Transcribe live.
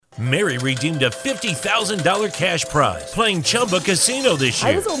Mary redeemed a $50,000 cash prize playing Chumba Casino this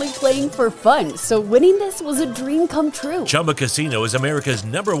year. I was only playing for fun, so winning this was a dream come true. Chumba Casino is America's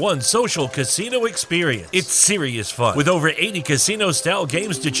 #1 social casino experience. It's serious fun. With over 80 casino-style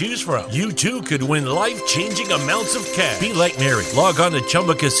games to choose from, you too could win life-changing amounts of cash. Be like Mary. Log on to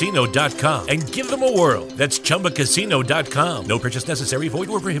ChumbaCasino.com and give them a whirl. That's ChumbaCasino.com. No purchase necessary. Void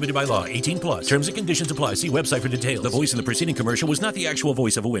where prohibited by law. 18 plus. Terms and conditions apply. See website for details. The voice in the preceding commercial was not the actual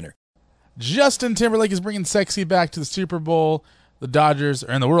voice of a winner. Justin Timberlake is bringing sexy back to the Super Bowl. The Dodgers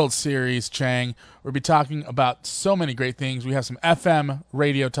are in the World Series. Chang, we'll be talking about so many great things. We have some FM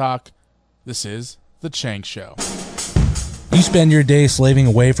radio talk. This is The Chang Show. You spend your day slaving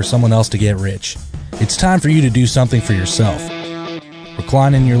away for someone else to get rich. It's time for you to do something for yourself.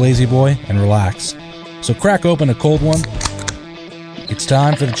 Recline in your lazy boy and relax. So crack open a cold one. It's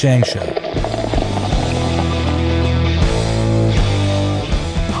time for The Chang Show.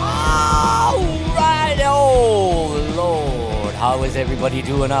 How is everybody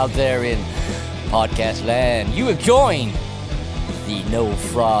doing out there in podcast land? You have joined the No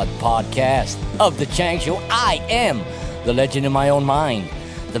Fraud podcast of The Chang Show. I am the legend in my own mind,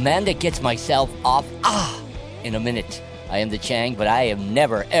 the man that gets myself off in a minute. I am the Chang, but I am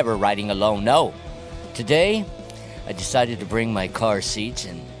never, ever riding alone. No. Today, I decided to bring my car seats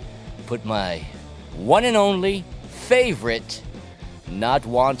and put my one and only favorite not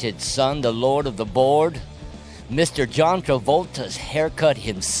wanted son, the Lord of the Board, Mr. John Travolta's haircut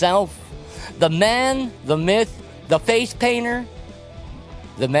himself, the man, the myth, the face painter,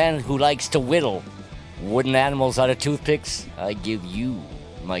 the man who likes to whittle wooden animals out of toothpicks. I give you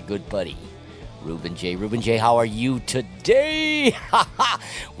my good buddy, Ruben J. Ruben J., how are you today?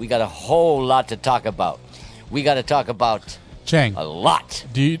 We got a whole lot to talk about. We got to talk about Chang, a lot.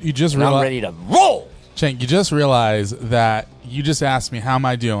 Do you just realize? I'm ready to roll. Chang, you just realized that you just asked me how am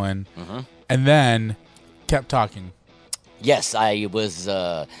I doing, and then kept talking. Yes, I was.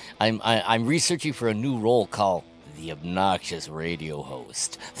 I'm researching for a new role called the obnoxious radio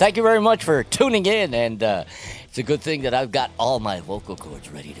host. Thank you very much for tuning in, and it's a good thing that I've got all my vocal cords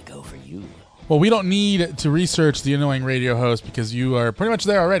ready to go for you. Well, we don't need to research the annoying radio host because you are pretty much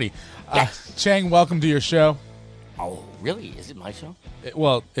there already. Yes. Chang, welcome to your show. Oh, really? Is it my show?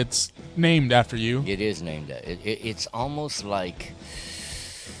 Well, it's named after you. It is named. It's almost like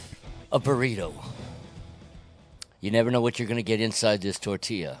a burrito. You never know what you're going to get inside this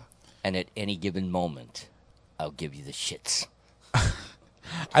tortilla. And at any given moment, I'll give you the shits.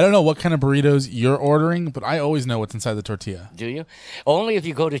 I don't know what kind of burritos you're ordering, but I always know what's inside the tortilla. Do you? Only if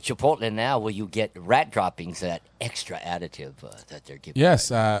you go to Chipotle now will you get rat droppings, that extra additive that they're giving. Yes.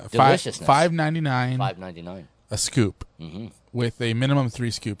 Deliciousness. $5.99. $5.99. A scoop. With a minimum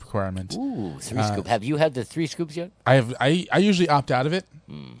 3-scoop requirement. Ooh, 3-scoop. Have you had the 3 scoops yet? I usually opt out of it.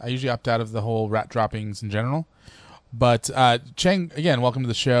 I usually opt out of the whole rat droppings in general. But Chang, again, welcome to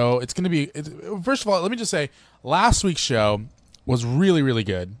the show. It's going to be, first of all, let me just say, last week's show was really, really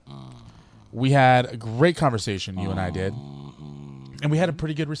good. We had a great conversation, you and I did. And we had a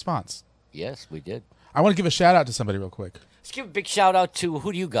pretty good response. Yes, we did. I want to give a shout out to somebody real quick. Let's give a big shout out to,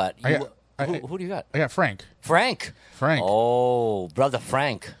 who do you got? Who do you got? I got Frank. Frank. Oh, brother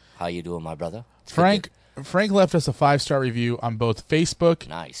Frank. How you doing, my brother? Frank left us a 5-star review on both Facebook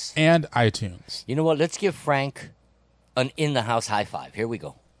and iTunes. You know what? Let's give Frank an in-the-house high five. Here we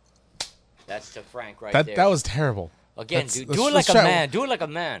go. That's to Frank right there. That was terrible. Again, do it like a man. Do it like a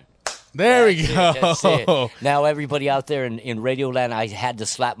man. There we go. That's it. Now, everybody out there in Radio Land, I had to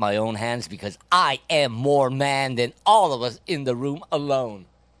slap my own hands because I am more man than all of us in the room alone.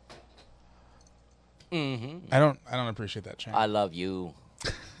 I don't appreciate that, Chang. I love you.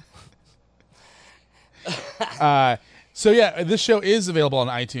 So yeah, this show is available on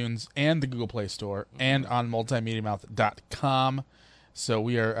iTunes and the Google Play Store and on multimediamouth.com. So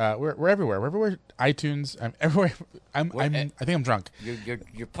we are we're everywhere. We're everywhere. iTunes. I'm everywhere. I think I'm drunk.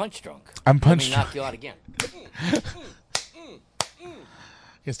 You're punch drunk. I'm punch drunk. Let me knock you out again.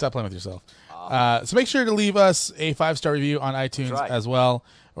 Okay, stop playing with yourself. So make sure to leave us a 5-star review on iTunes as well,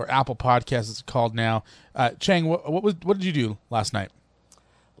 or Apple Podcasts, it's called now. Chang, what did you do last night?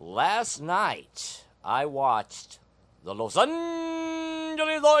 Last night, I watched the Los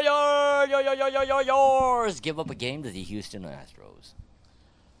Angeles Dodgers give up a game to the Houston Astros.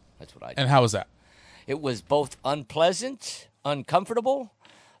 That's what I did. And how was that? It was both unpleasant, uncomfortable.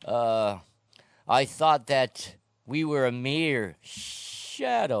 I thought that we were a mere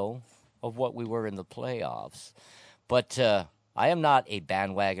shadow of what we were in the playoffs. But I am not a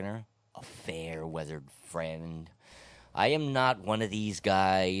bandwagoner, a fair-weathered friend I am not one of these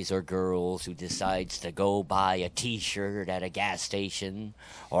guys or girls who decides to go buy a T-shirt at a gas station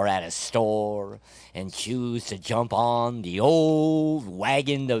or at a store and choose to jump on the old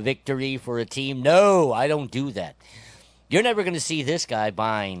wagon to victory for a team. No, I don't do that. You're never going to see this guy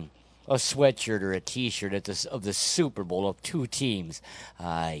buying a sweatshirt or a T-shirt of the Super Bowl of two teams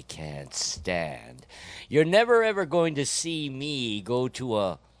I can't stand. You're never ever going to see me go to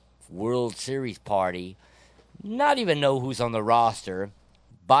a World Series party, not even know who's on the roster,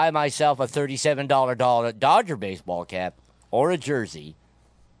 buy myself a $37 Dodger baseball cap or a jersey,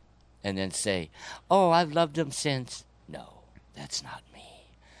 and then say, oh, I've loved them since. No, that's not me.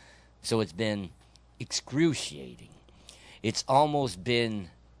 So it's been excruciating. It's almost been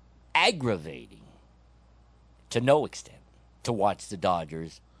aggravating to no extent to watch the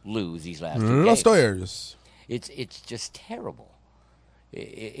Dodgers lose these last 2 games. Los Dodgers. It's just terrible.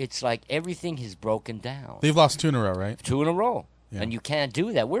 It's like everything has broken down. They've lost 2 in a row, right? 2 in a row. Yeah. And you can't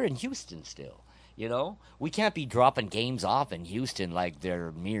do that. We're in Houston still, you know? We can't be dropping games off in Houston like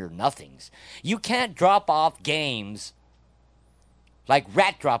they're mere nothings. You can't drop off games like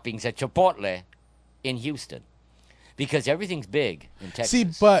rat droppings at Chipotle in Houston because everything's big in Texas. See,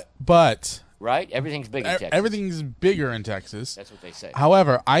 but right? Everything's big in Texas. Everything's bigger in Texas. That's what they say.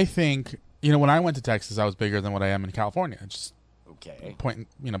 However, I think, when I went to Texas, I was bigger than what I am in California. Just okay. Point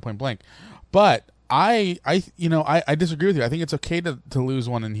blank. But I disagree with you. I think it's okay to lose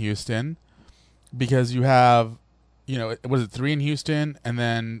one in Houston because you have, was it 3 in Houston and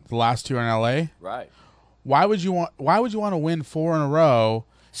then the last 2 are in LA? Right. Why would you want to win 4 in a row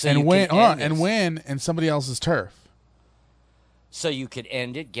and win in somebody else's turf? So you could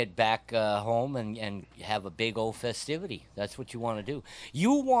end it, get back home, and have a big old festivity. That's what you want to do.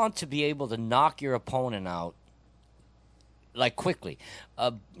 You want to be able to knock your opponent out, like, quickly.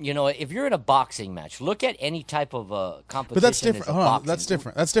 If you're in a boxing match, look at any type of competition. But that's different. Hold on, that's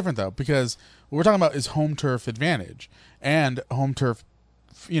different. That's different, though, because what we're talking about is home turf advantage and home turf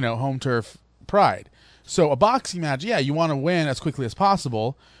pride. So a boxing match, yeah, you want to win as quickly as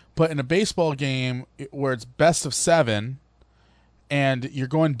possible, but in a baseball game where it's best of 7 and you're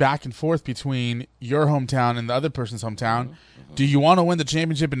going back and forth between your hometown and the other person's hometown, do you want to win the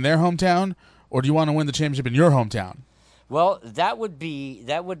championship in their hometown or do you want to win the championship in your hometown? Well, that would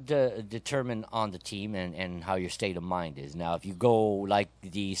determine on the team and how your state of mind is. Now, if you go like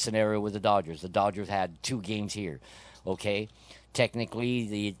the scenario with the Dodgers had 2 games here, okay?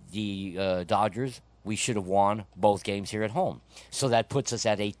 Technically, the Dodgers, we should have won both games here at home. So that puts us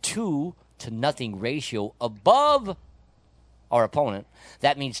at a 2-0 ratio above our opponent.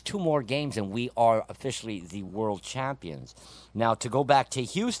 That means 2 more games and we are officially the world champions. Now, to go back to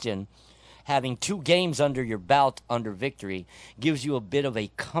Houston, having 2 games under your belt under victory gives you a bit of a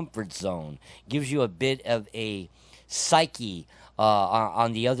comfort zone, gives you a bit of a psyche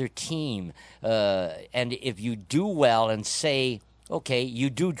on the other team. And if you do well and say, okay, you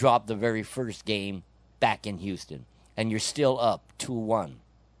do drop the very first game back in Houston, and you're still up 2-1.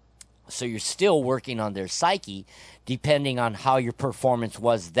 So you're still working on their psyche depending on how your performance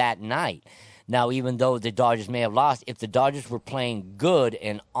was that night. Now, even though the Dodgers may have lost, if the Dodgers were playing good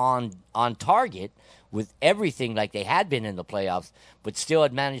and on target with everything like they had been in the playoffs, but still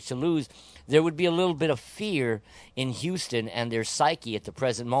had managed to lose, there would be a little bit of fear in Houston and their psyche at the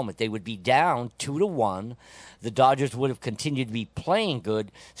present moment. They would be down 2-1. The Dodgers would have continued to be playing good,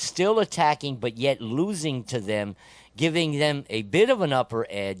 still attacking, but yet losing to them, giving them a bit of an upper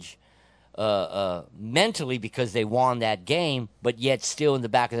edge mentally because they won that game, but yet still in the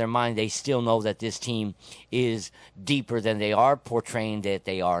back of their mind, they still know that this team is deeper than they are portraying that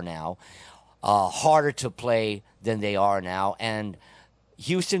they are now, harder to play than they are now, and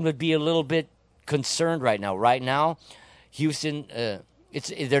Houston would be a little bit concerned right now. Right now, Houston,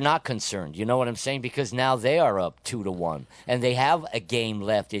 they're not concerned. You know what I'm saying? Because now they are up 2-1, and they have a game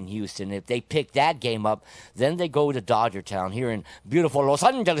left in Houston. If they pick that game up, then they go to Dodger Town here in beautiful Los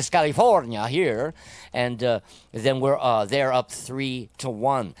Angeles, California. Here, and then they're up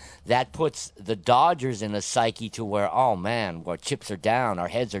 3-1. That puts the Dodgers in a psyche to where, oh man, our chips are down, our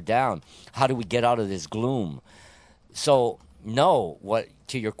heads are down. How do we get out of this gloom? So. No,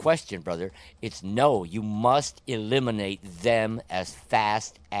 to your question, brother, it's no. You must eliminate them as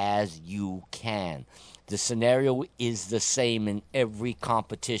fast as you can. The scenario is the same in every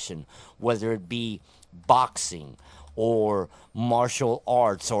competition, whether it be boxing or martial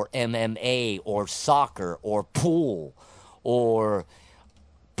arts or MMA or soccer or pool or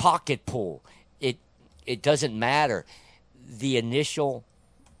pocket pool. It doesn't matter. The initial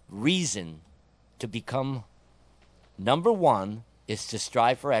reason to become number one is to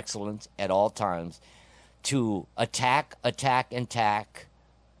strive for excellence at all times, to attack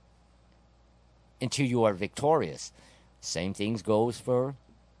until you are victorious. Same things goes for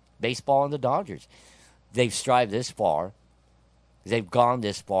baseball and the Dodgers. They've strived this far. They've gone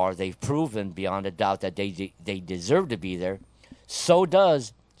this far. They've proven beyond a doubt that they deserve to be there. So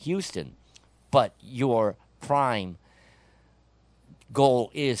does Houston. But your prime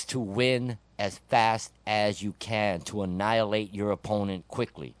goal is to win as fast as you can, to annihilate your opponent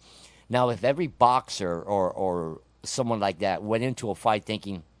quickly. Now, if every boxer or someone like that went into a fight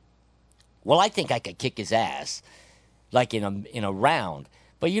thinking, well, I think I could kick his ass, like in a round.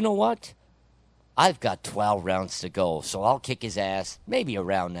 But you know what? I've got 12 rounds to go, so I'll kick his ass maybe a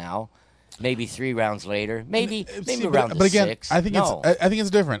round now, maybe 3 rounds later, maybe around but again, 6. I think it's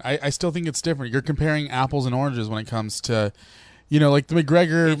different. I still think it's different. You're comparing apples and oranges when it comes to, like the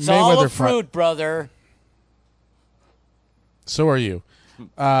McGregor it's Mayweather all a fruit, brother. So are you.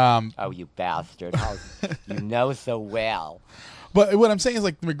 Oh, you bastard! You know so well. But what I'm saying is,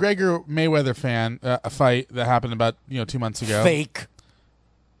 like, the McGregor Mayweather a fight that happened about 2 months ago. Fake.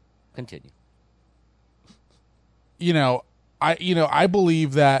 Continue. I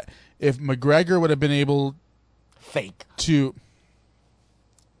believe that if McGregor would have been able fake to,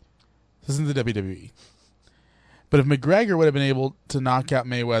 this isn't the WWE, but if McGregor would have been able to knock out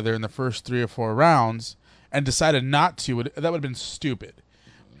Mayweather in the first 3 or 4 rounds and decided not to, that would have been stupid.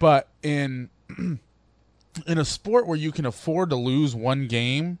 But in a sport where you can afford to lose 1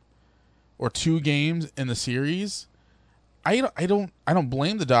 game or 2 games in the series, I don't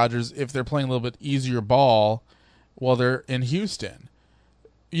blame the Dodgers if they're playing a little bit easier ball while they're in Houston.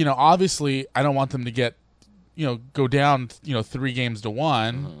 Obviously I don't want them to get go down 3 games to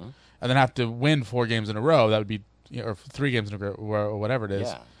 1 and then have to win 4 games in a row. That would be or 3 games in a row or whatever it is.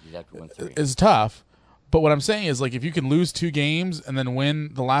 Yeah, you'd have to win 3. It's tough. But what I'm saying is, like, if you can lose 2 games and then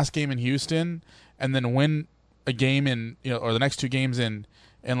win the last game in Houston and then win a game in or the next 2 games in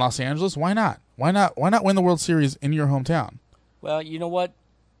Los Angeles, why not? Why not win the World Series in your hometown? Well, you know what?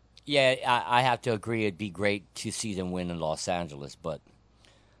 Yeah, I have to agree. It'd be great to see them win in Los Angeles, but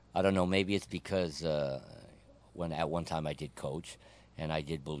I don't know. Maybe it's because when at one time I did coach, and I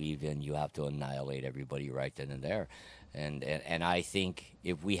did believe in you have to annihilate everybody right then and there, and I think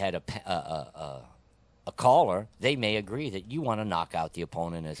if we had a caller, they may agree that you want to knock out the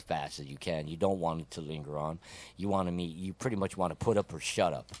opponent as fast as you can. You don't want it to linger on. You pretty much want to put up or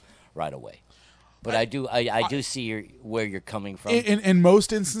shut up right away. But I do see where you're coming from. In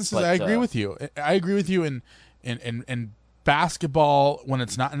most instances, I agree with you. I agree with you in basketball when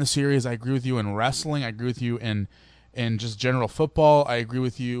it's not in the series. I agree with you in wrestling. I agree with you in just general football. I agree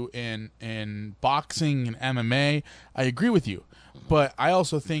with you in boxing and MMA. I agree with you. But I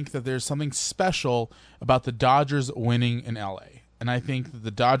also think that there's something special about the Dodgers winning in LA. And I think that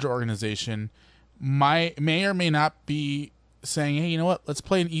the Dodger organization may or may not be saying, hey, you know what? Let's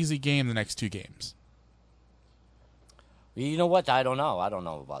play an easy game the next 2 games. You know what? I don't know. I don't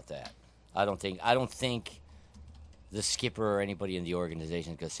know about that. I don't think the skipper or anybody in the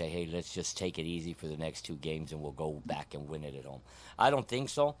organization is going to say, hey, let's just take it easy for the next 2 games and we'll go back and win it at home. I don't think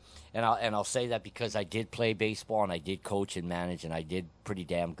so. And I'll say that because I did play baseball and I did coach and manage and I did pretty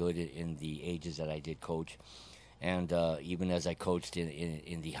damn good in the ages that I did coach. And even as I coached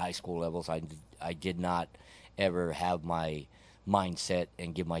in the high school levels, I did not ever have my mindset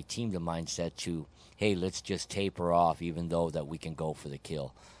and give my team the mindset to, hey, let's just taper off even though that we can go for the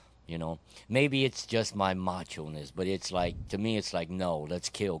kill. Maybe it's just my macho-ness, but it's like, to me, it's like, no, let's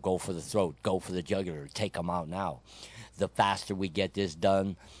kill, go for the throat, go for the jugular, take them out now. The faster we get this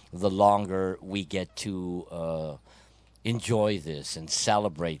done, the longer we get to enjoy this and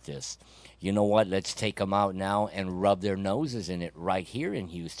celebrate this. You know what? Let's take them out now and rub their noses in it right here in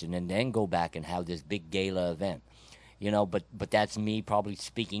Houston and then go back and have this big gala event. But that's me probably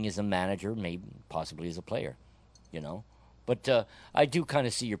speaking as a manager, maybe possibly as a player, But I do kind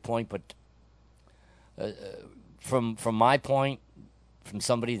of see your point, but from my point, from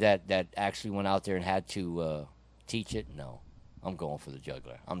somebody that actually went out there and had to teach it, no. I'm going for the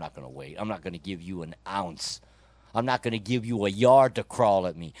jugular. I'm not going to wait. I'm not going to give you an ounce. I'm not going to give you a yard to crawl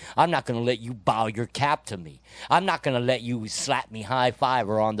at me. I'm not going to let you bow your cap to me. I'm not going to let you slap me high five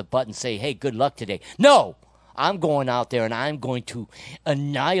or on the butt and say, hey, good luck today. No! I'm going out there and I'm going to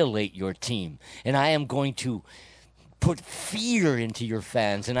annihilate your team. And I am going to put fear into your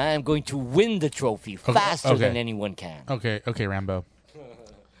fans. And I am going to win the trophy faster than anyone can. Okay, Rambo.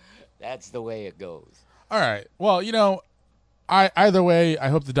 That's the way it goes. All right. Well, either way, I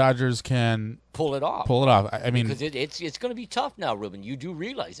hope the Dodgers can pull it off. I mean, because it's going to be tough now, Ruben. You do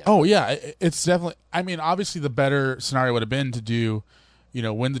realize that. Oh yeah, it's definitely. I mean, obviously, the better scenario would have been to do,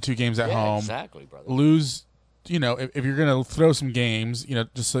 win the 2 games at home. Exactly, brother. Lose, if you're going to throw some games,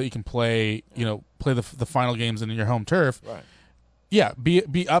 just so you can play, play the final games in your home turf. Right. Yeah,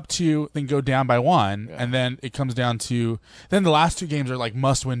 be up to, then go down by 1, and then it comes down to, then the last 2 games are like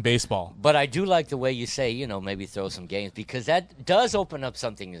must-win baseball. But I do like the way you say, maybe throw some games, because that does open up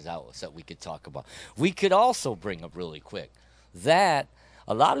something else that we could talk about. We could also bring up really quick that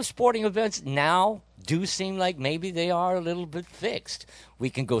a lot of sporting events now do seem like maybe they are a little bit fixed.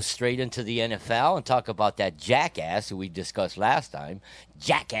 We can go straight into the NFL and talk about that jackass who we discussed last time,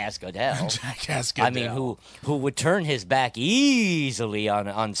 Jackass Goodell. Jackass Goodell. I mean, who would turn his back easily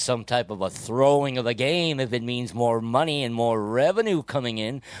on some type of a throwing of a game if it means more money and more revenue coming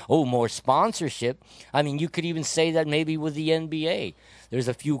in, more sponsorship. I mean, you could even say that maybe with the NBA. There's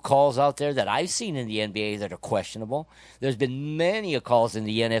a few calls out there that I've seen in the NBA that are questionable. There's been many calls in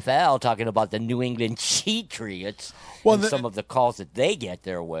the NFL talking about the New England Patriots and some of the calls that they get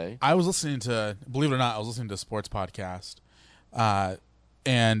their way. I was listening to, believe it or not, a sports podcast,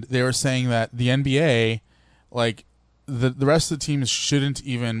 and they were saying that the NBA, like the rest of the teams shouldn't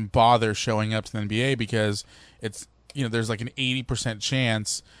even bother showing up to the NBA because it's there's like an 80%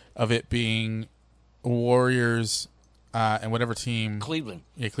 chance of it being Warriors. And whatever team... Cleveland.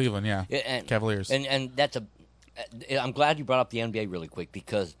 Yeah, Cleveland, yeah. Cavaliers. And that's I'm glad you brought up the NBA really quick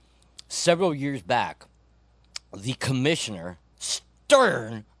because several years back, the commissioner,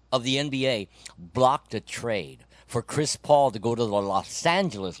 Stern, of the NBA, blocked a trade for Chris Paul to go to the Los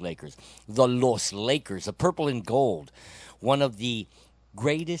Angeles Lakers. The Los Lakers, the purple and gold. One of the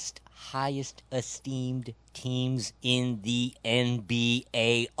greatest, highest esteemed teams in the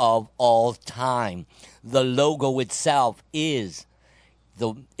NBA of all time. The logo itself is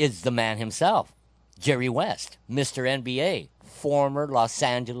the man himself, Jerry West, Mr. NBA, former Los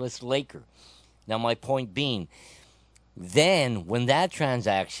Angeles Laker. Now, my point being, then when that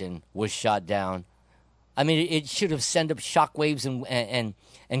transaction was shot down, I mean, it should have sent up shockwaves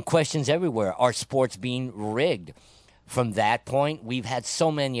and questions everywhere. Are sports being rigged? From that point, we've had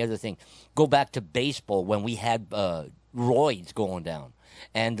so many other things. Go back to baseball when we had roids going down.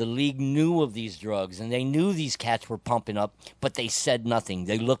 And the league knew of these drugs, and they knew these cats were pumping up, but they said nothing.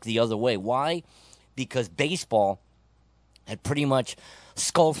 They looked the other way. Why? Because baseball had pretty much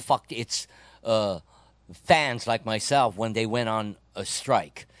skull-fucked its fans like myself when they went on a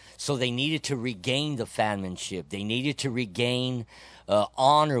strike. So they needed to regain the fanmanship. They needed to regain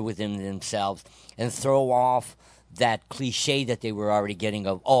honor within themselves and throw off that cliche that they were already getting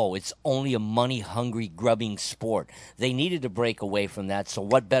of, it's only a money-hungry, grubbing sport. They needed to break away from that, so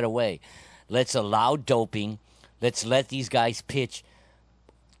what better way? Let's allow doping. Let's let these guys pitch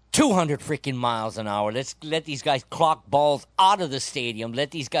 200 freaking miles an hour. Let's let these guys clock balls out of the stadium.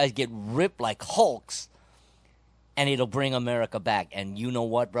 Let these guys get ripped like Hulks, and it'll bring America back. And you know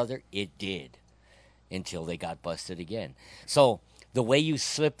what, brother? It did, until they got busted again. So the way you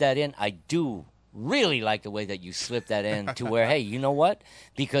slip that in, I do really like the way that you slip that in to where, hey, you know what?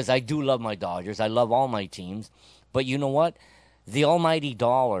 Because I do love my Dodgers. I love all my teams. But you know what? The almighty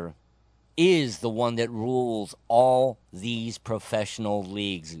dollar is the one that rules all these professional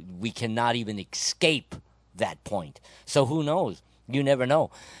leagues. We cannot even escape that point. So who knows? You never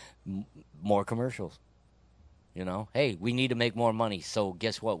know. More commercials. Hey, we need to make more money. So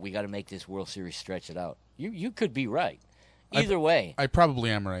guess what? We got to make this World Series stretch it out. You could be right. Either way. I probably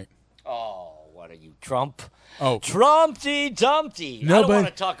am right. Oh. What are you, Trump? Oh. Trumpty Dumpty. I don't want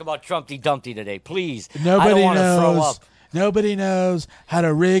to talk about Trumpty Dumpty today, please. Nobody I don't want to throw knows. up. Nobody knows how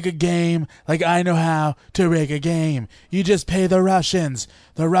to rig a game like I know how to rig a game. You just pay the Russians.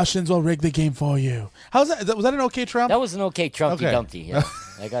 The Russians will rig the game for you. How's that? Was that an okay Trump? That was an okay Trumpty Dumpty. Yeah.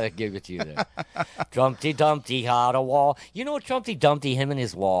 I got to give it to you there. Trumpty Dumpty had a wall. You know, Trumpty Dumpty, him and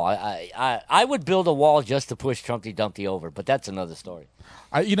his wall. I would build a wall just to push Trumpty Dumpty over, but that's another story.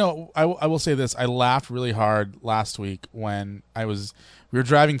 I will say this. I laughed really hard last week when we were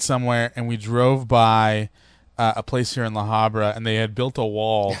driving somewhere and we drove by a place here in La Habra, and they had built a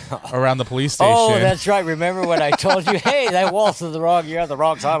wall around the police station. Oh, that's right. Remember when I told you, hey, that wall's to the wrong, you're on the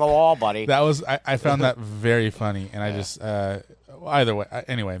wrong side of the wall, buddy. That was, I found that very funny, and I just, either way,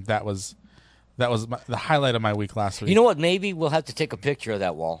 anyway, that was the highlight of my week last week. You know what? Maybe we'll have to take a picture of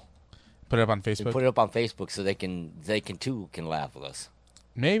that wall. Put it up on Facebook? Put it up on Facebook so they can laugh with us.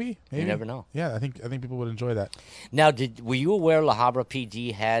 Maybe. You never know. Yeah, I think people would enjoy that. Now, were you aware La Habra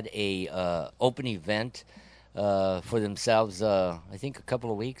PD had a open event for themselves, I think a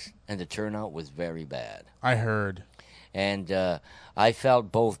couple of weeks, and the turnout was very bad. I heard. And I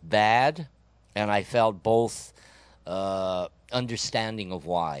felt both bad and I felt both understanding of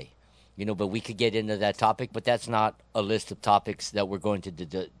why. but we could get into that topic, but that's not a list of topics that we're going to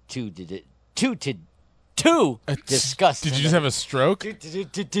discuss. Did you just have a stroke?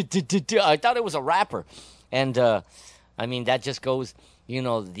 I thought it was a rapper. And, that just goes,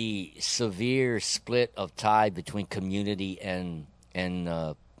 the severe split of tide between community and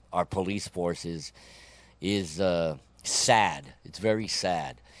our police forces is sad. It's very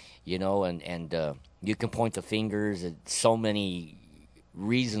sad, and you can point the fingers at so many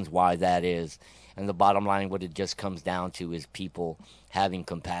reasons why that is. And the bottom line, what it just comes down to is people having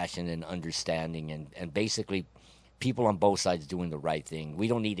compassion and understanding and basically people on both sides doing the right thing. We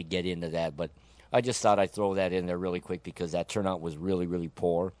don't need to get into that, but I just thought I'd throw that in there really quick because that turnout was really, really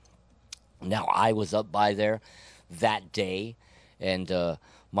poor. Now, I was up by there that day, and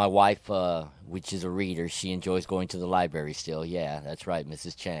my wife, which is a reader, she enjoys going to the library still. Yeah, that's right,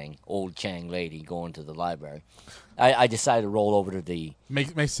 Mrs. Chang, old Chang lady going to the library. I decided to roll over to the...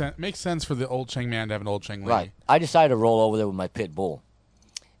 Makes sense for the old Chang man to have an old Chang lady. Right. I decided to roll over there with my pit bull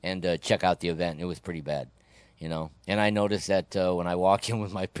and check out the event. It was pretty bad. And I noticed that when I walked in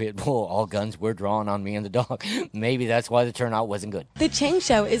with my pit bull, all guns were drawn on me and the dog. Maybe that's why the turnout wasn't good. The Chang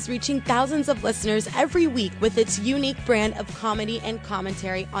Show is reaching thousands of listeners every week with its unique brand of comedy and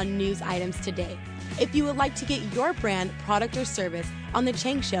commentary on news items today. If you would like to get your brand, product, or service on The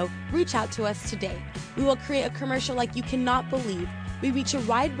Chang Show, reach out to us today. We will create a commercial like you cannot believe. We reach a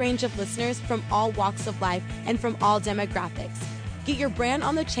wide range of listeners from all walks of life and from all demographics. Get your brand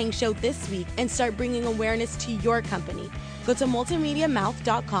on The Chang Show this week and start bringing awareness to your company. Go to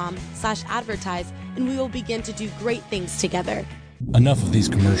multimediamouth.com/advertise and we will begin to do great things together. Enough of these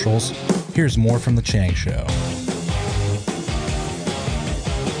commercials. Here's more from The Chang Show.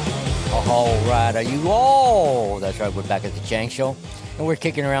 All right, are you all? That's right, we're back at The Chang Show. And we're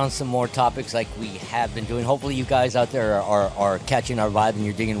kicking around some more topics like we have been doing. Hopefully you guys out there are catching our vibe and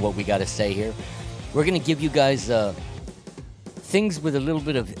you're digging what we got to say here. We're going to give you guys... things with a little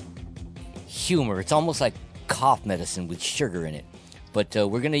bit of humor. It's almost like cough medicine with sugar in it. But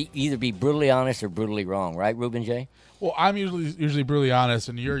we're going to either be brutally honest or brutally wrong. Right, Ruben J? Well, I'm usually brutally honest,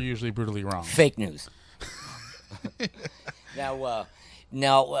 and you're usually brutally wrong. Fake news. Now,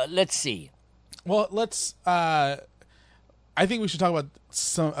 let's see. Well, let's... I think we should talk about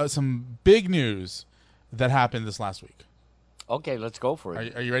some big news that happened this last week. Okay, let's go for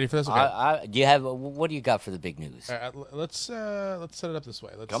it. Are you ready for this? Okay. Do you have what do you got for the big news? Let's set it up this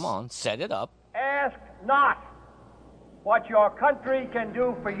way. Come on, set it up. Ask not what your country can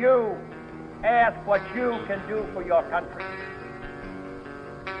do for you. Ask what you can do for your country.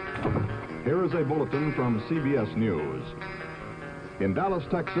 Here is a bulletin from CBS News. In Dallas,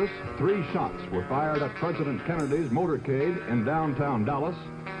 Texas, 3 shots were fired at President Kennedy's motorcade in downtown Dallas.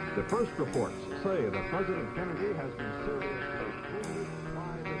 The first reports say that President Kennedy has been seriously wounded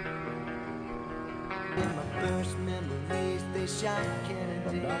by the... In my first memories, they shot Kennedy.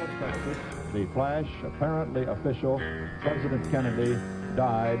 From Dallas, Texas, the flash, apparently official, President Kennedy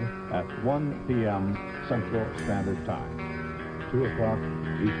died at 1 p.m. Central Standard Time, 2 o'clock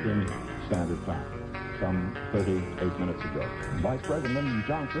Eastern Standard Time, some 38 minutes ago. Vice President Lyndon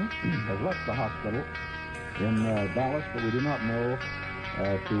Johnson has left the hospital in Dallas, but we do not know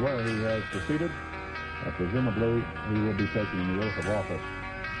to where he has proceeded. Presumably, he will be taking the oath of office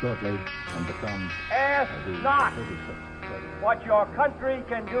shortly and become... Ask not what your country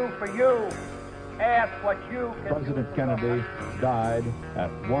can do for you. Ask what you can President do for Kennedy died at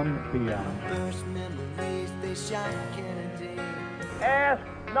 1 p.m. First memories, they shot Kennedy. Ask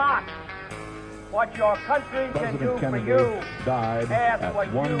not what your country can do President Kennedy for you. died Ask at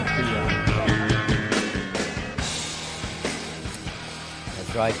what 1 you p.m.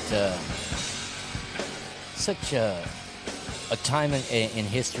 That's right. Such a time in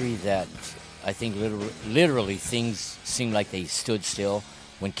history that I think literally things seem like they stood still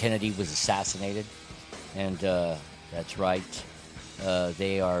when Kennedy was assassinated. And that's right.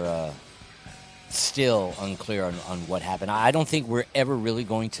 They are still unclear on what happened. I don't think we're ever really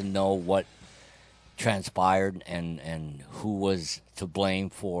going to know what transpired and who was to blame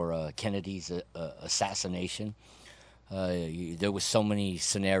for Kennedy's assassination. There was so many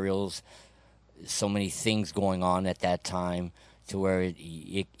scenarios, so many things going on at that time to where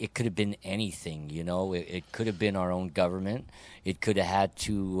it could have been anything, you know. It could have been our own government. It could have had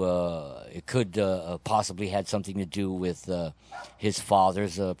to, it could possibly had something to do with his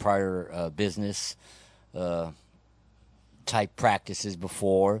father's prior business type practices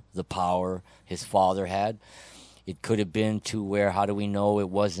before the power his father had. It could have been to where, how do we know it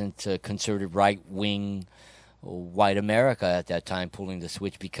wasn't conservative right-wing white America at that time pulling the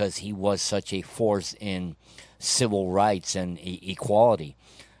switch, because he was such a force in civil rights and equality.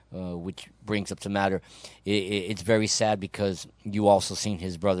 which brings up the matter. It's very sad because you also seen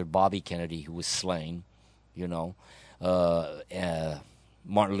his brother Bobby Kennedy, who was slain, Martin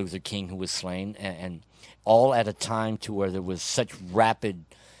Luther King, who was slain, and all at a time to where there was such rapid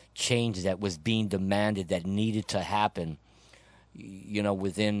change that was being demanded that needed to happen.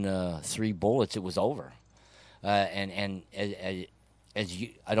 Within 3 bullets, it was over. And as you,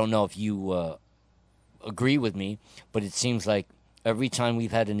 I don't know if you agree with me, but it seems like every time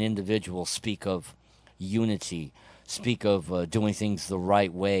we've had an individual speak of unity, speak of doing things the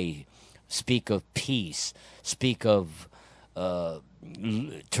right way, speak of peace, speak of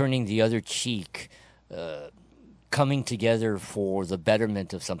turning the other cheek, coming together for the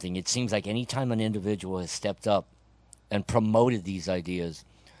betterment of something. It seems like any time an individual has stepped up and promoted these ideas,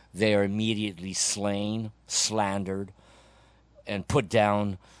 they are immediately slain, slandered, and put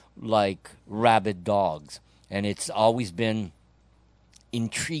down like rabid dogs. And it's always been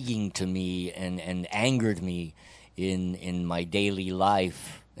intriguing to me and angered me in my daily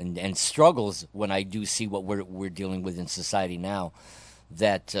life and struggles when I do see what we're dealing with in society now,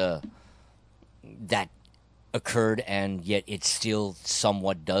 that occurred, and yet it still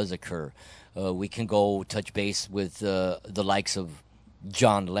somewhat does occur. We can go touch base with the likes of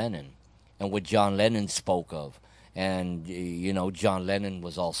John Lennon and what John Lennon spoke of. And, John Lennon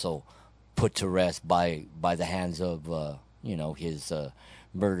was also put to rest by the hands of, his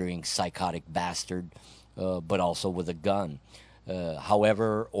murdering psychotic bastard, but also with a gun.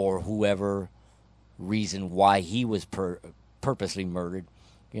 However or whoever reason why he was purposely murdered,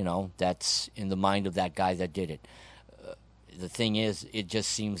 that's in the mind of that guy that did it. The thing is, it just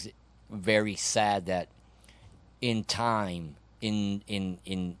seems very sad that in time, in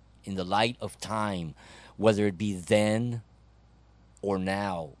the light of time, whether it be then or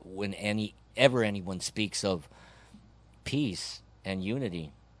now, when anyone speaks of peace and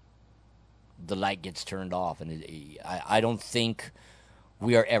unity, the light gets turned off. And I don't think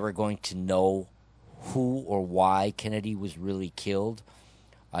we are ever going to know who or why Kennedy was really killed.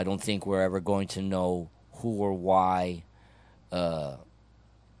 I don't think we're ever going to know who or why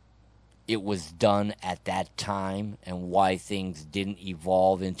it was done at that time and why things didn't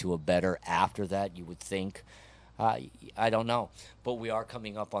evolve into a better after that, you would think. I don't know. But we are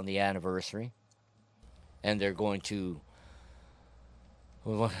coming up on the anniversary, and they're going to,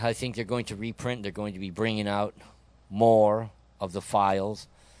 I think they're going to reprint, they're going to be bringing out more of the files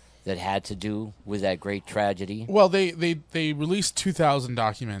that had to do with that great tragedy. Well, they released 2,000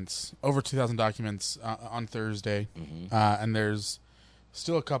 documents, over 2,000 documents on Thursday, and there's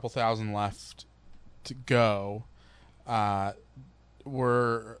still a couple thousand left to go.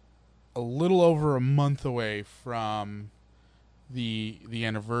 We're a little over a month away from the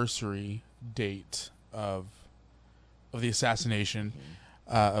anniversary date of the assassination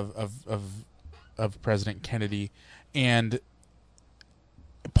of President Kennedy, and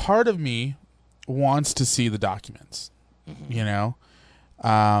part of me wants to see the documents,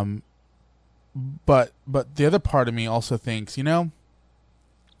 but the other part of me also thinks, it's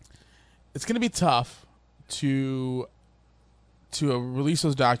going to be tough to release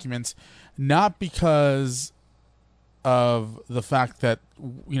those documents, not because of the fact that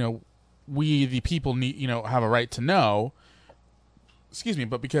we the people need have a right to know,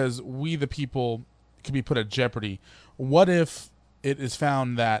 but because we the people could be put at jeopardy. What if it is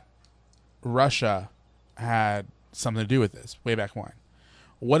found that Russia had something to do with this way back when?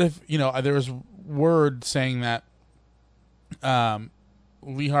 What if there was word saying that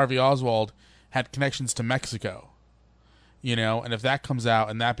Lee Harvey Oswald had connections to Mexico, and if that comes out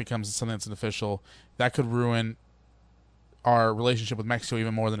and that becomes something that's official, that could ruin our relationship with Mexico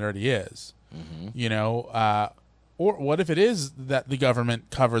even more than it already is. Or what if it is that the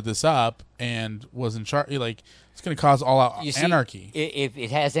government covered this up and was in charge? Like, it's going to cause all-out anarchy. If it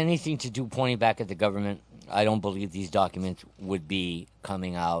has anything to do pointing back at the government, I don't believe these documents would be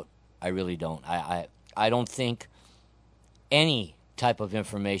coming out. I really don't. I don't think any type of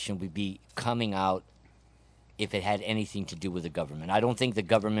information would be coming out if it had anything to do with the government. I don't think the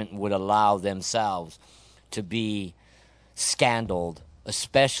government would allow themselves to be scandaled,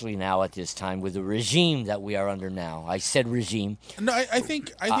 especially now at this time with the regime that we are under now. I said regime. No, I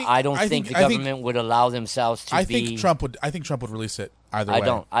think I don't think the government would allow themselves to be. I think Trump would release it either way.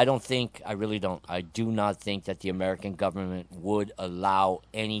 I really don't. I do not think that the American government would allow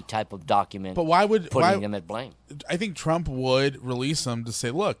any type of document. But why would putting them at blame? I think Trump would release them to say,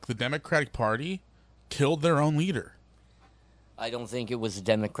 look, the Democratic Party killed their own leader. I don't think it was the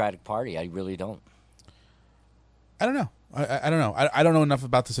Democratic Party. I really don't. I don't know. I don't know. I don't know enough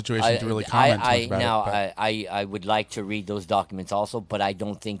about the situation to really comment much about it. I would like to read those documents also, but I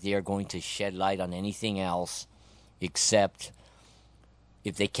don't think they are going to shed light on anything else except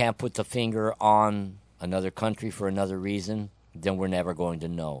if they can't put the finger on another country for another reason, then we're never going to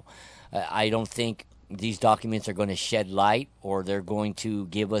know. I don't think these documents are going to shed light or they're going to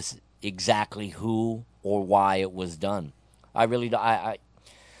give us exactly who or why it was done. I really don't.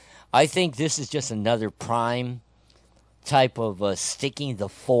 I think this is just another prime type of sticking the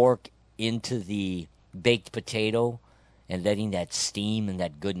fork into the baked potato and letting that steam and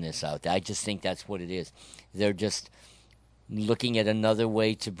that goodness out. I just think that's what it is. They're just looking at another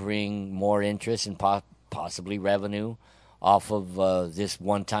way to bring more interest and possibly revenue off of this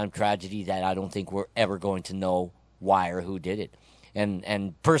one-time tragedy that I don't think we're ever going to know why or who did it.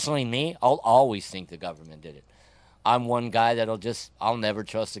 And personally, me, I'll always think the government did it. I'm one guy I'll never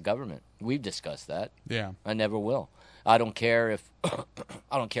trust the government. We've discussed that. Yeah. I never will. I don't care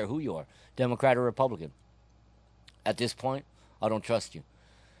I don't care who you are, Democrat or Republican. At this point, I don't trust you.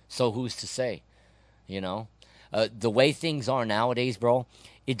 So who's to say? You know? The way things are nowadays, bro,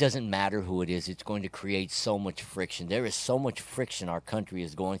 it doesn't matter who it is. It's going to create so much friction. There is so much friction our country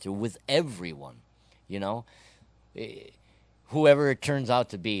is going through with everyone, you know? Whoever it turns out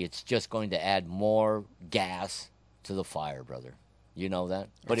to be, it's just going to add more gas to the fire, brother. You know that?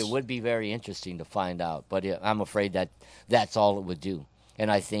 But it would be very interesting to find out. But I'm afraid that that's all it would do.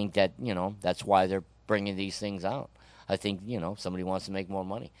 And I think that, you know, that's why they're bringing these things out. I think, you know, somebody wants to make more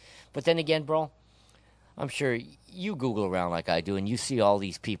money. But then again, bro, I'm sure you Google around like I do, and you see all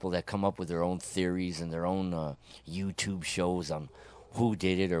these people that come up with their own theories and their own YouTube shows on who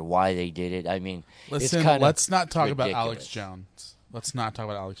did it or why they did it. I mean, listen, it's kind let's not talk ridiculous. about Alex Jones. Let's not talk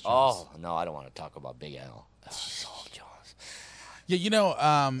about Alex Jones. Oh, no, I don't want to talk about Big Al. Saul Jones. Yeah, you know,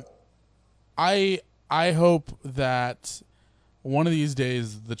 I hope that one of these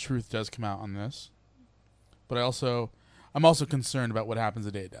days the truth does come out on this. But I'm also concerned about what happens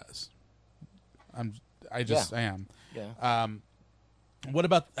the day it does. I am. Yeah. What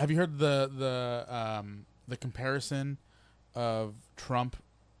about? Have you heard the comparison of Trump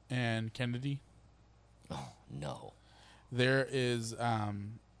and Kennedy? Oh no. There is a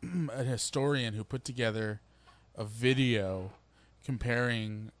historian who put together a video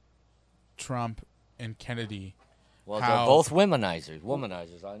comparing Trump and Kennedy. Well, they're both womanizers.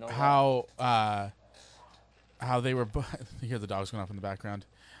 I know how they were. You hear the dogs going off in the background.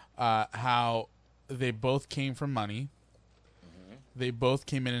 How they both came from money. Mm-hmm. They both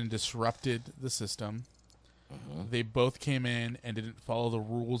came in and disrupted the system. Mm-hmm. They both came in and didn't follow the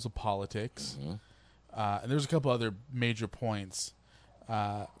rules of politics. Mm-hmm. And there's a couple other major points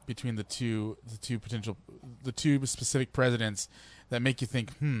between the two specific presidents that make you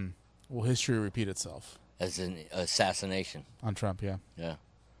think, will history repeat itself? As an assassination on Trump, yeah. Yeah.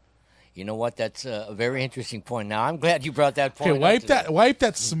 You know what? That's a very interesting point. Now, I'm glad you brought that point. Okay, wipe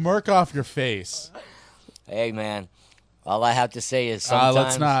that smirk off your face. Hey, man. All I have to say is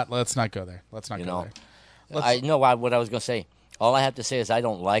sometimes... let's not go there. Let's not go there. I know what I was going to say. All I have to say is I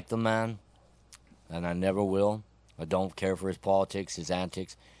don't like the man, and I never will. I don't care for his politics, his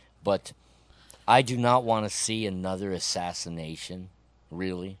antics. But I do not want to see another assassination,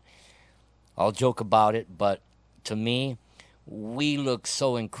 really. I'll joke about it, but to me... we look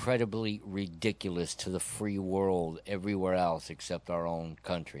so incredibly ridiculous to the free world everywhere else except our own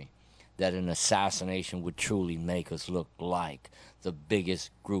country that an assassination would truly make us look like the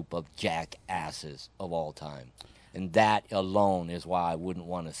biggest group of jackasses of all time. And that alone is why I wouldn't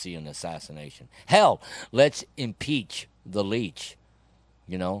want to see an assassination. Hell, let's impeach the leech.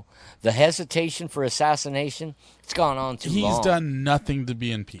 You know, the hesitation for assassination, it's gone on too long. He's done nothing to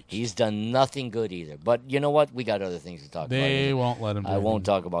be impeached. He's done nothing good either. But you know what? We got other things to talk about. They won't let him do I anything. won't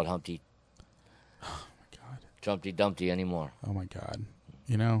talk about Humpty. Oh, my God. Trumpty Dumpty anymore. Oh, my God.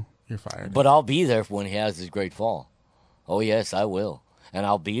 You know, you're fired. But I'll be there when he has his great fall. Oh, yes, I will. And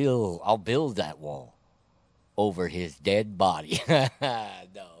I'll build that wall over his dead body.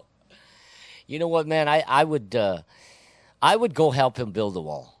 No. You know what, man? I would go help him build the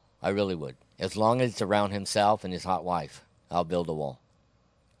wall. I really would. As long as it's around himself and his hot wife, I'll build a wall.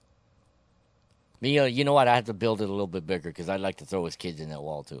 You know what? I have to build it a little bit bigger because I'd like to throw his kids in that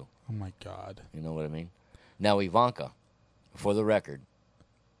wall, too. Oh, my God. You know what I mean? Now, Ivanka, for the record,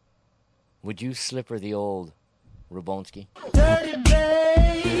 would you slip her the old Rabonsky? Dirty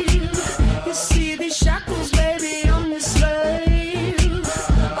babe, you see these shackles, baby, I'm your slave.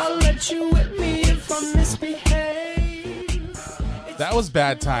 I'll let you whip me if I misbehave. That was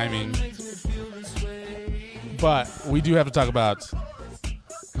bad timing. But we do have to talk about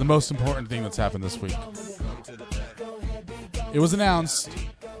the most important thing that's happened this week. It was announced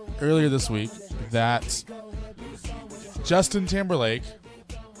earlier this week that Justin Timberlake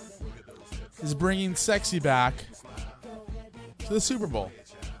is bringing sexy back to the Super Bowl.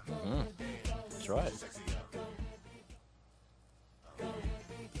 That's right.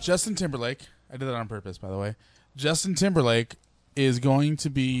 Justin Timberlake, I did that on purpose, by the way. Justin Timberlake is going to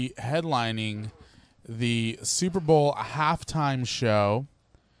be headlining the Super Bowl halftime show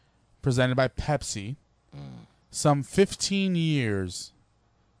presented by Pepsi some 15 years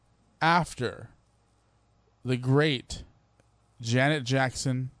after the great Janet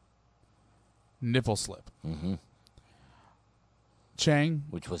Jackson nipple slip. Chang.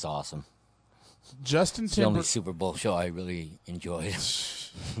 Which was awesome. Justin It's the only Timberlake. Super Bowl show I really enjoyed.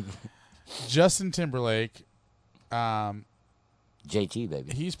 Justin Timberlake. JT,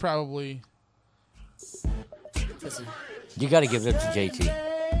 baby. He's probably. You got to give it up to JT.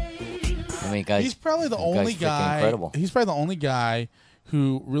 I mean, guys. He's probably the only guy. Incredible. He's probably the only guy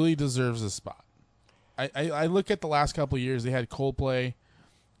who really deserves a spot. I look at the last couple of years. They had Coldplay a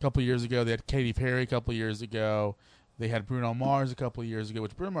couple of years ago. They had Katy Perry a couple of years ago. They had Bruno Mars a couple of years ago,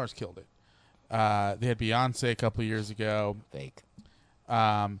 which Bruno Mars killed it. They had Beyonce a couple of years ago. Fake.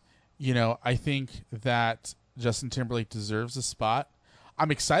 I think that Justin Timberlake deserves a spot.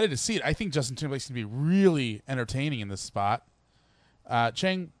 I'm excited to see it. I think Justin Timberlake's going to be really entertaining in this spot.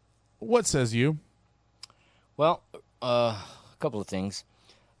 Chang, what says you? Well, a couple of things.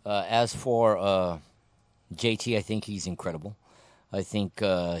 As for JT, I think he's incredible. I think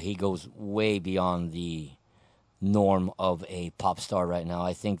he goes way beyond the norm of a pop star right now.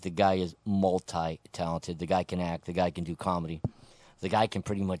 I think the guy is multi-talented. The guy can act. The guy can do comedy. The guy can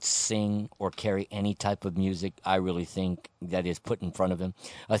pretty much sing or carry any type of music, I really think, that is put in front of him.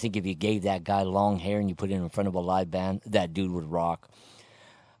 I think if you gave that guy long hair and you put it in front of a live band, that dude would rock.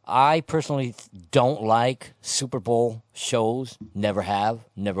 I personally don't like Super Bowl shows. Never have,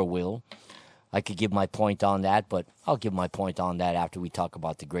 never will. I could give my point on that, but I'll give my point on that after we talk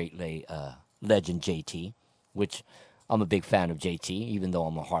about the great legend JT, which I'm a big fan of JT, even though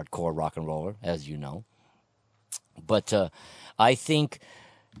I'm a hardcore rock and roller, as you know. But I think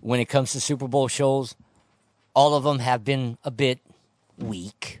when it comes to Super Bowl shows, all of them have been a bit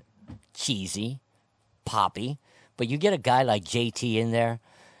weak, cheesy, poppy. But you get a guy like JT in there,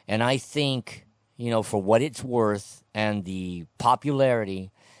 and I think, for what it's worth and the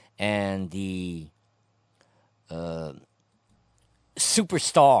popularity and the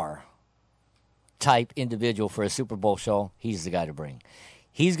superstar type individual for a Super Bowl show, he's the guy to bring.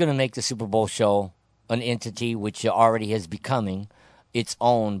 He's going to make the Super Bowl show an entity which already is becoming its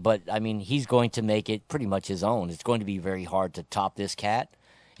own, but I mean, he's going to make it pretty much his own. It's going to be very hard to top this cat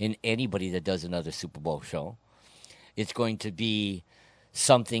in anybody that does another Super Bowl show. It's going to be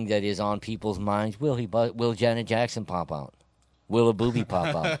something that is on people's minds. Will Janet Jackson pop out? Will a booby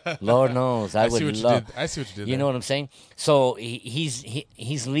pop out? Lord knows. I see what you did. You know what I'm saying? So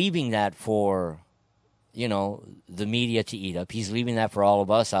he's leaving that for the media to eat up. He's leaving that for all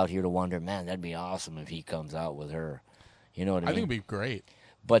of us out here to wonder, man, that'd be awesome if he comes out with her. You know what I mean? I think it'd be great.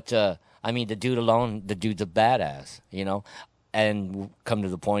 But, I mean, the dude's a badass, And come to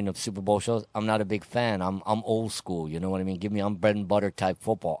the point of Super Bowl shows, I'm not a big fan. I'm old school, you know what I mean? I'm bread and butter type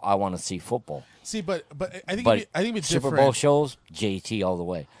football. I want to see football. See, but I think it's Super different. Bowl shows, JT all the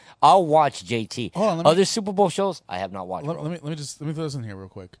way. I'll watch JT. Hold on, other Super Bowl shows, I have not watched. Let me throw this in here real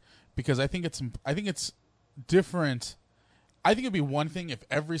quick, because I think it's different. I think it'd be one thing if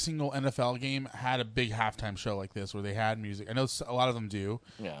every single NFL game had a big halftime show like this, where they had music. I know a lot of them do.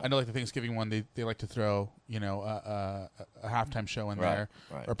 Yeah. I know, like the Thanksgiving one, they like to throw a halftime show in there,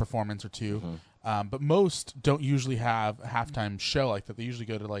 right. or a performance or two. But most don't usually have a halftime show like that. They usually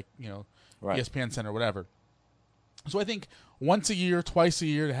go to ESPN Center or whatever. So I think once a year, twice a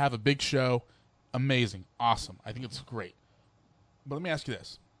year to have a big show, amazing, awesome. I think it's great. But let me ask you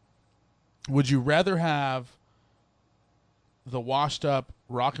this: would you rather have the washed-up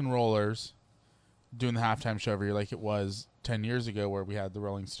rock and rollers doing the halftime show every year like it was 10 years ago, where we had the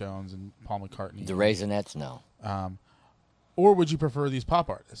Rolling Stones and Paul McCartney? The Raisinets, no. Or would you prefer these pop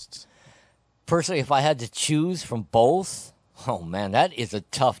artists? Personally, if I had to choose from both, oh, man, that is a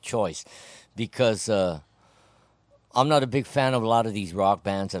tough choice, because I'm not a big fan of a lot of these rock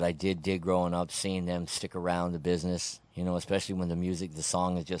bands that I did dig growing up, seeing them stick around the business, especially when the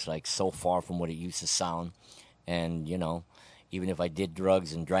song is just like so far from what it used to sound. And, even if I did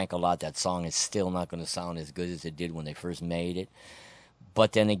drugs and drank a lot, that song is still not going to sound as good as it did when they first made it.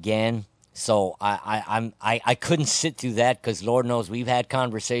 But then again, so I couldn't sit through that, because Lord knows we've had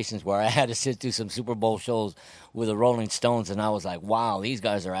conversations where I had to sit through some Super Bowl shows with the Rolling Stones, and I was like, wow, these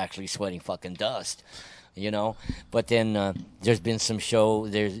guys are actually sweating fucking dust. you know. But then there's been some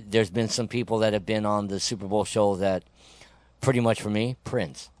there's been some people that have been on the Super Bowl show that pretty much for me,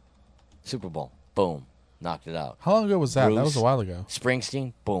 Prince, Super Bowl, boom, knocked it out. How long ago was that? That Bruce, was a while ago.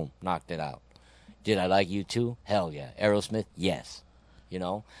 Springsteen, boom, knocked it out. Did I like U2? Hell yeah. Aerosmith? Yes. You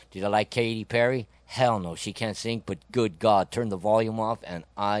know, did I like Katy Perry? Hell no, she can't sing, but good God, turn the volume off, and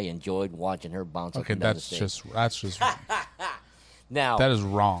I enjoyed watching her bounce up Okay, and down the that's stage. just Now, that is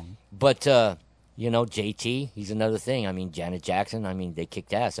wrong. but you know, JT, he's another thing. I mean, Janet Jackson. I mean, they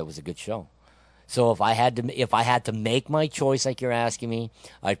kicked ass. That was a good show. So if I had to make my choice, like you're asking me,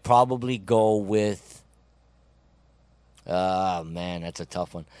 I'd probably go with. Man, that's a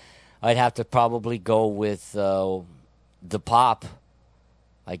tough one. I'd have to probably go with the pop,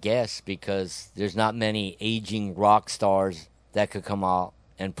 I guess, because there's not many aging rock stars that could come out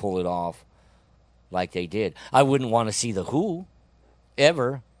and pull it off like they did. I wouldn't want to see the Who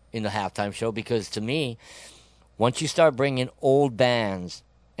ever in the halftime show because to me, once you start bringing old bands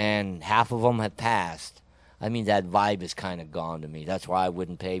and half of them have passed, I mean, that vibe is kind of gone to me. That's why I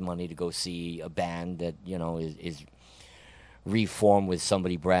wouldn't pay money to go see a band that, you know, is reformed with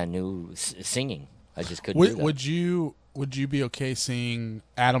somebody brand new singing. I just couldn't do that. Would you be okay seeing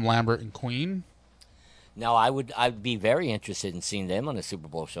Adam Lambert and Queen? Now, I'd be very interested in seeing them on a Super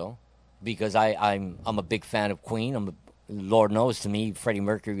Bowl show because I'm a big fan of Queen. Lord knows to me, Freddie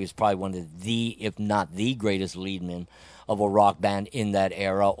Mercury is probably one of the, if not the greatest leadman of a rock band in that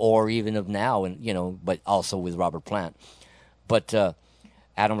era, or even of now, and you know, but also with Robert Plant. But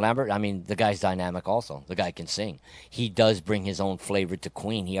Adam Lambert, I mean, the guy's dynamic also. The guy can sing. He does bring his own flavor to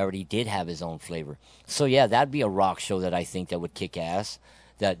Queen. He already did have his own flavor. So yeah, that'd be a rock show that I think that would kick ass.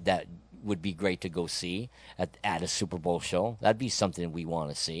 That would be great to go see at a Super Bowl show. That'd be something we want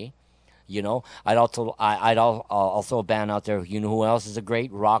to see. You know, I'd also a band out there. You know who else is a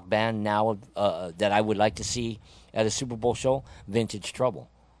great rock band now that I would like to see at a Super Bowl show? Vintage Trouble.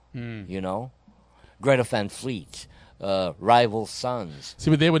 You know, Greta Van Fleet, Rival Sons. See,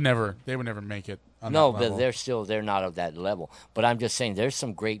 but they would never make it. No, but they're not of that level. But I'm just saying, there's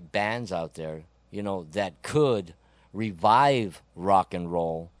some great bands out there, you know, that could revive rock and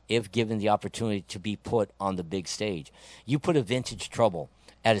roll if given the opportunity to be put on the big stage. You put a Vintage Trouble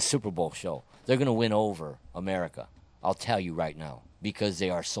at a Super Bowl show, they're going to win over America. I'll tell you right now, because they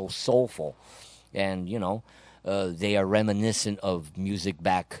are so soulful, and you know, they are reminiscent of music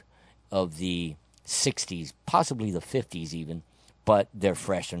back of the 60s, possibly the 50s even, but they're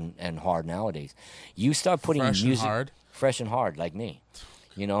fresh and hard nowadays. You start putting music fresh and hard like me.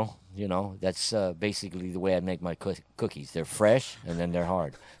 You know, that's basically the way I make my cookies. They're fresh and then they're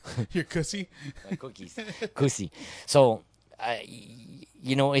hard. Your cussy? My cookies. Cussy. So,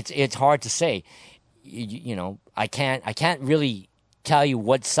 you know, it's hard to say. You know, I can't really tell you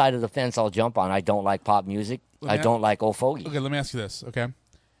what side of the fence I'll jump on. I don't like pop music. I don't like old fogey. Okay, let me ask you this, okay?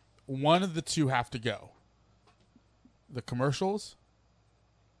 One of the two have to go. The commercials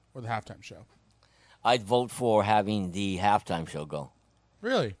or the halftime show? I'd vote for having the halftime show go.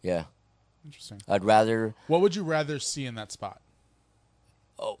 Really? Yeah. Interesting. I'd rather... What would you rather see in that spot?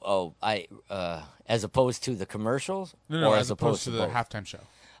 As opposed to the commercials? No, as opposed to the halftime show.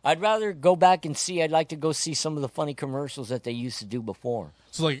 I'd rather go back and see. I'd like to go see some of the funny commercials that they used to do before.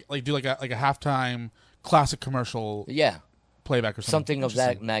 So like do like a halftime classic commercial. Yeah. Playback or something of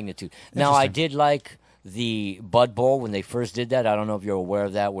that magnitude. Now I did like the Bud Bowl when they first did that. I don't know if you're aware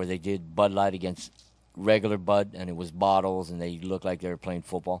of that, where they did Bud Light against regular Bud, and it was bottles, and they looked like they were playing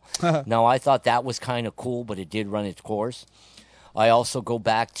football. Now I thought that was kind of cool, but it did run its course. I also go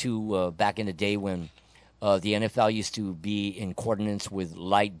back to back in the day when the NFL used to be in coordinates with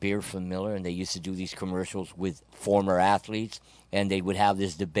Light Beer from Miller, and they used to do these commercials with former athletes, and they would have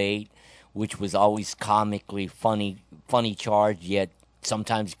this debate, which was always comically funny charged, yet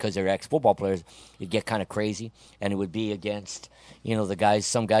sometimes because they're ex-football players, it'd get kind of crazy, and it would be against, you know, the guys.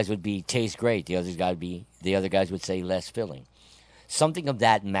 Some guys would be taste great, the other guys would say less filling. Something of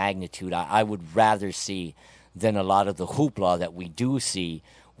that magnitude I would rather see than a lot of the hoopla that we do see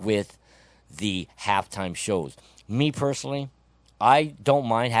with the halftime shows. Me personally, I don't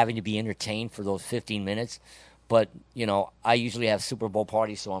mind having to be entertained for those 15 minutes, but, you know, I usually have Super Bowl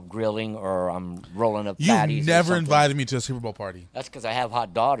parties, so I'm grilling or I'm rolling up patties. You never invited me to a Super Bowl party. That's because I have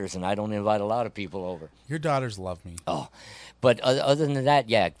hot daughters, and I don't invite a lot of people over. Your daughters love me. Oh, but other than that,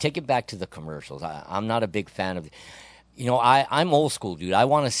 yeah, take it back to the commercials. I'm not a big fan of... You know, I'm old school, dude. I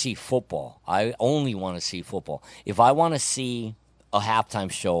want to see football. I only want to see football. If I want to see a halftime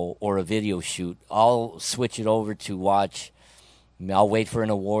show or a video shoot, I'll switch it over to watch. I'll wait for an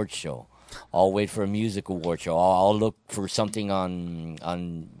award show. I'll wait for a music award show. I'll look for something on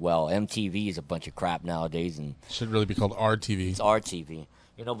MTV is a bunch of crap nowadays, and should really be called RTV. It's RTV,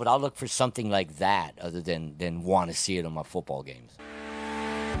 but I'll look for something like that other than want to see it on my football games.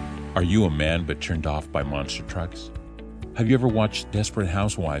 Are you a man but turned off by monster trucks? Have you ever watched Desperate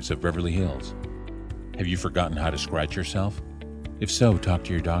Housewives of Beverly Hills? Have you forgotten how to scratch yourself? If so, talk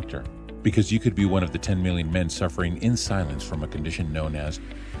to your doctor, because you could be one of the 10 million men suffering in silence from a condition known as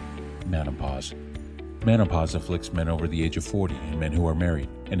menopause. Menopause afflicts men over the age of 40 and men who are married,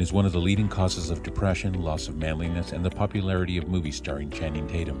 and is one of the leading causes of depression, loss of manliness, and the popularity of movies starring Channing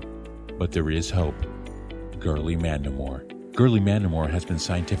Tatum. But there is hope. Girly Mandamore. Girly Mandamore has been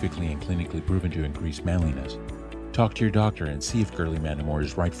scientifically and clinically proven to increase manliness. Talk to your doctor and see if Girly Mandamore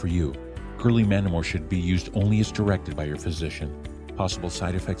is right for you. Girly Mandamore should be used only as directed by your physician. Possible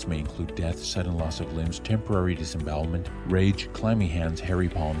side effects may include death, sudden loss of limbs, temporary disembowelment, rage, clammy hands, hairy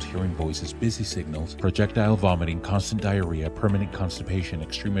palms, hearing voices, busy signals, projectile vomiting, constant diarrhea, permanent constipation,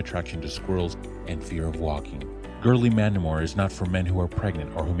 extreme attraction to squirrels, and fear of walking. Girly Mandamore is not for men who are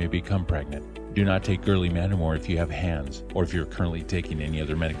pregnant or who may become pregnant. Do not take Girly Mandamore if you have hands or if you're currently taking any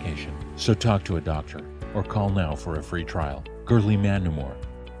other medication. So talk to a doctor or call now for a free trial. Girly Mandamore,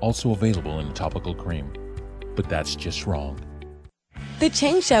 also available in a topical cream. But that's just wrong. The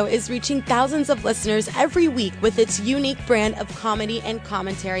Chang Show is reaching thousands of listeners every week with its unique brand of comedy and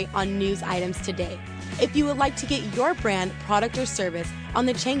commentary on news items today. If you would like to get your brand, product, or service on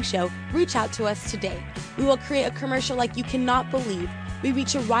The Chang Show, reach out to us today. We will create a commercial like you cannot believe. We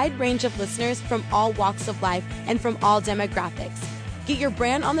reach a wide range of listeners from all walks of life and from all demographics. Get your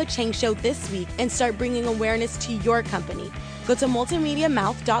brand on The Chang Show this week and start bringing awareness to your company. Go to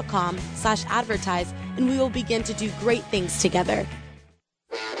multimediamouth.com/advertise and we will begin to do great things together.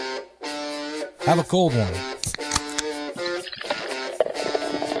 Have a cold one.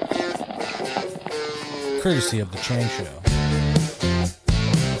 Courtesy of The Chang Show.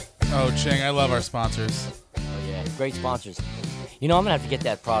 Oh, Chang, I love our sponsors. Oh, yeah, great sponsors. I'm going to have to get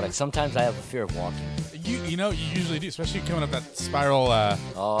that product. Sometimes I have a fear of walking. You usually do, especially coming up that spiral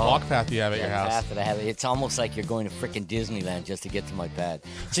walk path you have at your house. Path that I have. It's almost like you're going to freaking Disneyland just to get to my pad.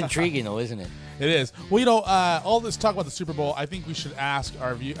 It's intriguing, though, isn't it? It is. Well, all this talk about the Super Bowl, I think we should ask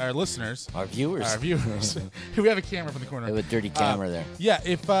our listeners. Our viewers. We have a camera from the corner. We have a dirty camera there. Yeah,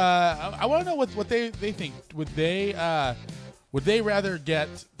 if I want to know what they think. Would they rather get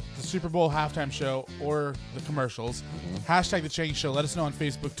the Super Bowl halftime show or the commercials? Hashtag The Chang Show. Let us know on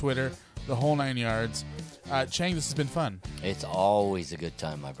Facebook, Twitter, the whole 9 yards. Chang, this has been fun. It's always a good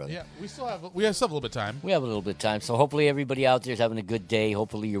time, my brother. Yeah, we still have a little bit of time. We have a little bit of time, so hopefully everybody out there is having a good day.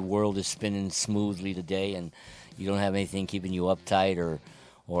 Hopefully your world is spinning smoothly today, and you don't have anything keeping you uptight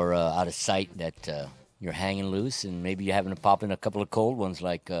or out of sight that you're hanging loose, and maybe you're having to pop in a couple of cold ones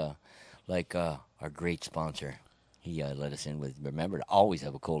like our great sponsor. He let us in with. Remember to always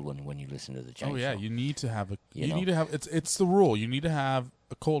have a cold one when you listen to the Chang Show. Oh yeah, you need to have a. You need to have. It's the rule. You need to have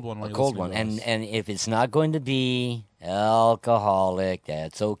a cold one. When a cold one, and if it's not going to be alcoholic,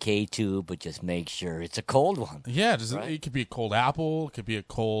 that's okay too. But just make sure it's a cold one. Yeah, it could be a cold apple. It could be a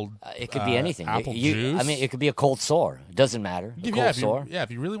cold. It could be anything. Apple juice. I mean, it could be a cold sore. It doesn't matter. Cold sore.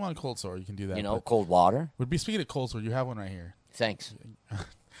 If you really want a cold sore, you can do that. Cold water. Speaking of cold sore, you have one right here. Thanks.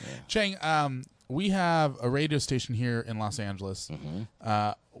 Chang, we have a radio station here in Los Angeles,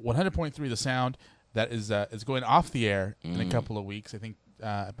 100.3 The Sound, that is going off the air in a couple of weeks. I think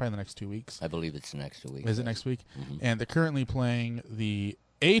probably the next 2 weeks. I believe it's the next 2 weeks. Is it next week? And they're currently playing the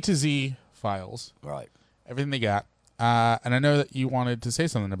A to Z files. Right. Everything they got. And I know that you wanted to say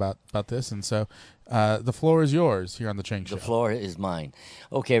something about this, and so the floor is yours here on the Chang Show. The floor is mine.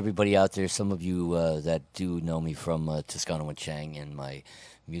 Okay, everybody out there, some of you that do know me from Toscano and Chang and my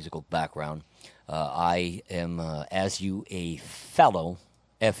musical background. I am, as you, a fellow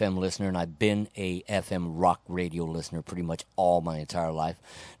FM listener, and I've been a FM rock radio listener pretty much all my entire life.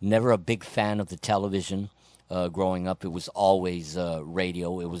 Never a big fan of the television. Growing up, it was always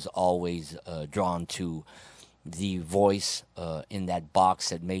radio. It was always drawn to the voice in that box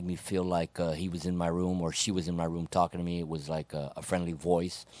that made me feel like he was in my room or she was in my room talking to me. It was like a friendly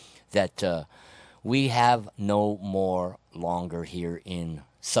voice that we have no more longer here in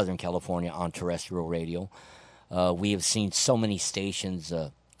Southern California on terrestrial radio. We have seen so many stations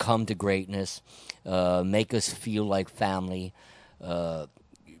come to greatness, make us feel like family,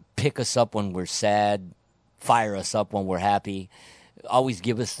 pick us up when we're sad, fire us up when we're happy, always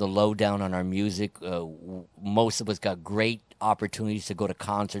give us the lowdown on our music. Most of us got great opportunities to go to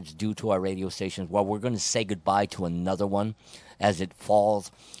concerts due to our radio stations. Well, we're going to say goodbye to another one as it falls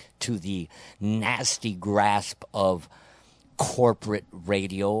to the nasty grasp of corporate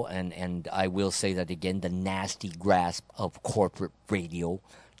radio, and I will say that again, the nasty grasp of corporate radio,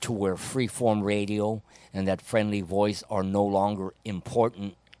 to where freeform radio and that friendly voice are no longer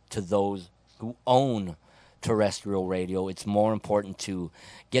important to those who own terrestrial radio. It's more important to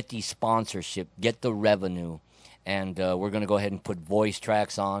get the sponsorship, get the revenue, and we're going to go ahead and put voice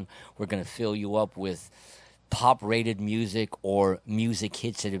tracks on. We're going to fill you up with pop-rated music or music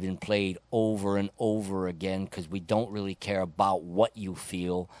hits that have been played over and over again, because we don't really care about what you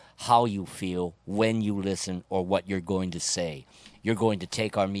feel, how you feel, when you listen, or what you're going to say. You're going to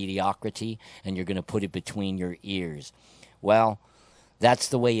take our mediocrity and you're going to put it between your ears. Well, that's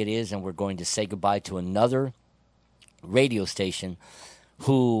the way it is, and we're going to say goodbye to another radio station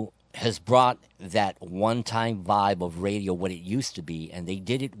who has brought that one-time vibe of radio, what it used to be, and they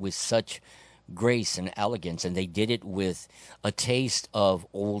did it with such grace and elegance, and they did it with a taste of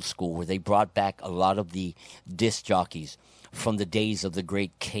old school, where they brought back a lot of the disc jockeys from the days of the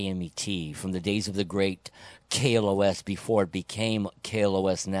great KMET, from the days of the great KLOS before it became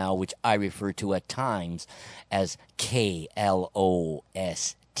KLOS now, which I refer to at times as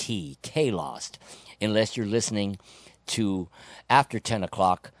KLOST, K-Lost, unless you're listening to after 10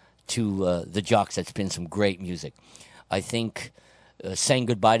 o'clock to the jocks that spin some great music. I think saying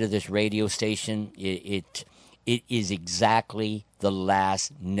goodbye to this radio station, it is exactly the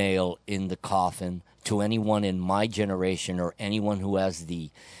last nail in the coffin to anyone in my generation or anyone who has the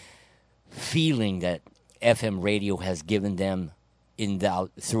feeling that FM radio has given them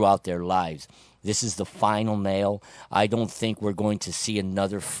throughout their lives. This is the final nail. I don't think we're going to see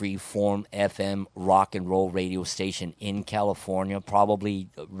another free-form FM rock and roll radio station in California, probably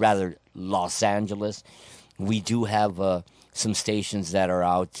rather Los Angeles. We do have some stations that are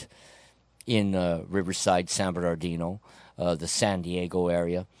out in Riverside, San Bernardino, the San Diego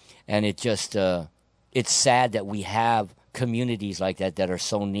area. And it just, it's sad that we have communities like that are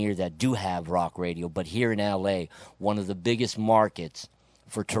so near that do have rock radio. But here in LA, one of the biggest markets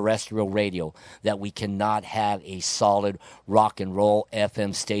for terrestrial radio, that we cannot have a solid rock and roll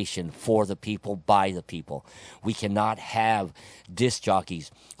FM station for the people, by the people. We cannot have disc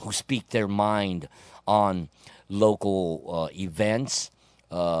jockeys who speak their mind on local events,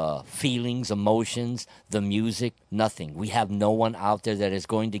 feelings, emotions, the music, nothing. We have no one out there that is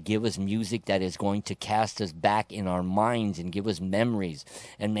going to give us music that is going to cast us back in our minds and give us memories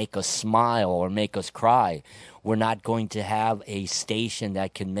and make us smile or make us cry. We're not going to have a station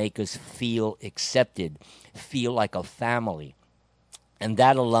that can make us feel accepted, feel like a family. And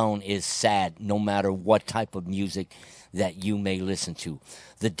that alone is sad, no matter what type of music that you may listen to.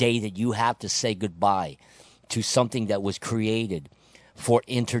 The day that you have to say goodbye to something that was created for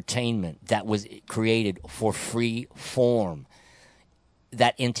entertainment, that was created for free form,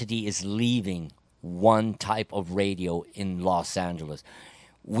 that entity is leaving one type of radio in Los Angeles.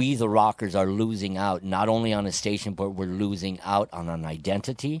 We, the rockers, are losing out not only on a station, but we're losing out on an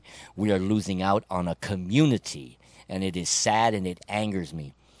identity. We are losing out on a community, and it is sad and it angers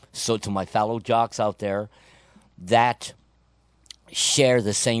me. So to my fellow jocks out there that share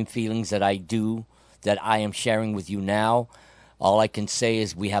the same feelings that I do, that I am sharing with you now, all I can say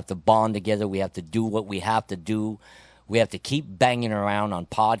is we have to bond together. We have to do what we have to do. We have to keep banging around on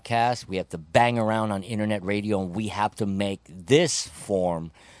podcasts. We have to bang around on internet radio, and we have to make this form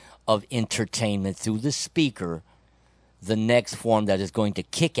of entertainment through the speaker the next form that is going to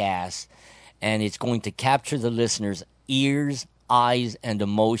kick ass, and it's going to capture the listeners' ears, eyes, and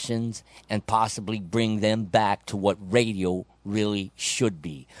emotions, and possibly bring them back to what radio really should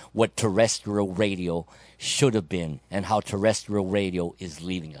be, what terrestrial radio should have been, and how terrestrial radio is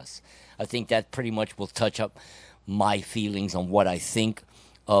leaving us. I think that pretty much will touch up my feelings on what I think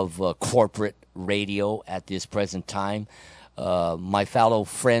of corporate radio at this present time. My fellow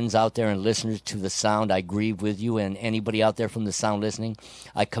friends out there and listeners to the sound, I grieve with you, and anybody out there from the sound listening,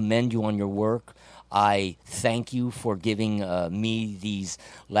 I commend you on your work. I thank you for giving me these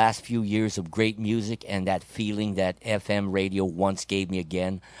last few years of great music and that feeling that FM radio once gave me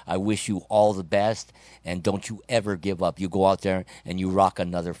again. I wish you all the best, and don't you ever give up. You go out there and you rock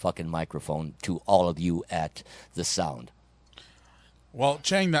another fucking microphone to all of you at the sound. Well,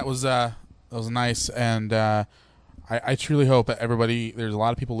 Chang, that was nice, and I truly hope that everybody, there's a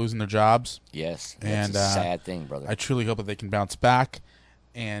lot of people losing their jobs. Yes, that's a sad thing, brother. I truly hope that they can bounce back,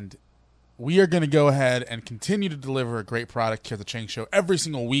 and we are going to go ahead and continue to deliver a great product here at the Chang Show every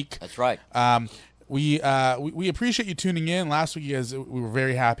single week. That's right. We appreciate you tuning in. Last week, you guys, we were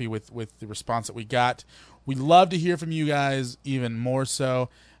very happy with the response that we got. We'd love to hear from you guys even more so.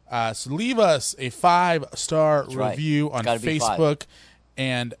 So leave us a 5-star review on Facebook.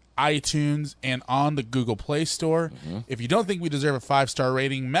 And iTunes, and on the Google Play Store. If you don't think we deserve a 5-star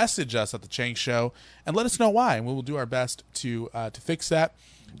rating, message us at The Chang Show and let us know why, and we will do our best to fix that.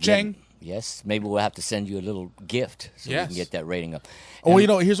 Chang? Yes, maybe we'll have to send you a little gift so we can get that rating up. Oh,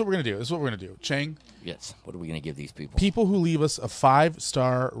 well, here's what we're going to do. This is what we're going to do. Chang? Yes, what are we going to give these people? People who leave us a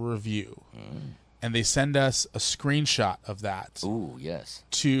 5-star review, and they send us a screenshot of that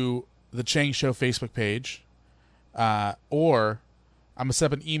to the Chang Show Facebook page, or I'm going to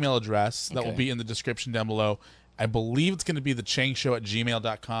set up an email address that will be in the description down below. I believe it's going to be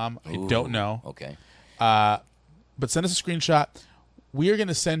thechangshow@gmail.com. I don't know. Okay. But send us a screenshot. We are going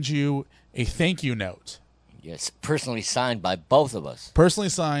to send you a thank you note. Yes, personally signed by both of us. Personally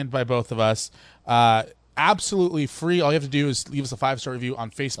signed by both of us. Absolutely free. All you have to do is leave us a 5-star review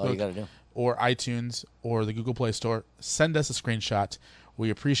on Facebook or iTunes or the Google Play Store. Send us a screenshot. We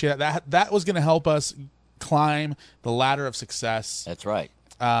appreciate that. That was going to help us climb the ladder of success. That's right.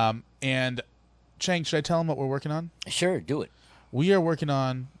 And Chang, should I tell them what we're working on? Sure, do it. We are working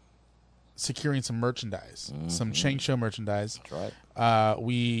on securing some merchandise, some Chang Show merchandise. That's right.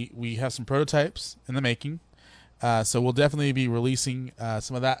 We have some prototypes in the making, so we'll definitely be releasing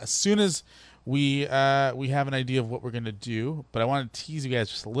some of that as soon as we have an idea of what we're going to do. But I want to tease you guys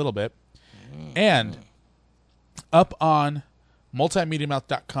just a little bit. And up on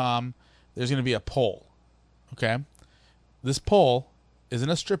multimediamouth.com, there's going to be a poll. Okay, this poll isn't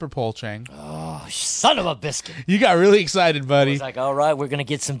a stripper poll, Chang. Oh, son of a biscuit! You got really excited, buddy. I was like, all right, we're going to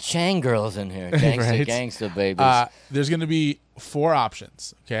get some Chang girls in here, gangster, gangster babies. There's going to be 4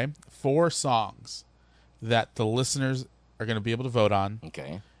 options. Okay, 4 songs that the listeners are going to be able to vote on.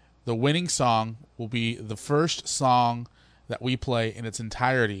 Okay. The winning song will be the first song that we play in its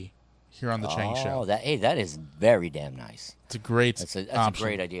entirety here on the Chang Show. That is very damn nice. It's a great That's a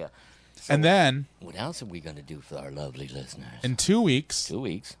great idea. So and then, what else are we going to do for our lovely listeners? In 2 weeks. 2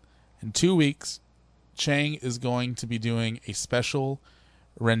 weeks. In 2 weeks, Chang is going to be doing a special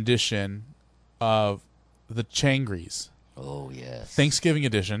rendition of the Changries. Oh, yes. Thanksgiving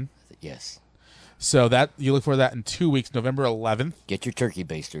edition. Yes. So that you look for that in 2 weeks, November 11th. Get your turkey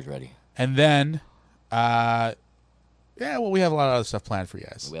basters ready. And then, we have a lot of other stuff planned for you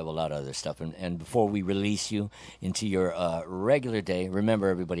guys. We have a lot of other stuff. And before we release you into your regular day, remember,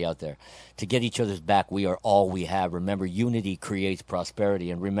 everybody out there, to get each other's back, we are all we have. Remember, unity creates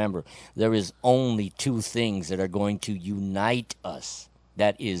prosperity. And remember, there is only 2 things that are going to unite us.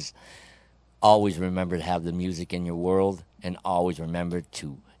 That is, always remember to have the music in your world, and always remember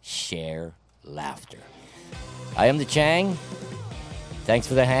to share laughter. I am the Chang. Thanks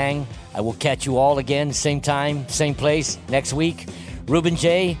for the hang. I will catch you all again, same time, same place, next week. Ruben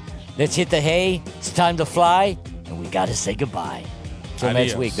J., let's hit the hay. It's time to fly, and we got to say goodbye. Till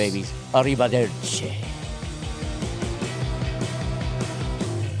next week, babies. Arrivederci.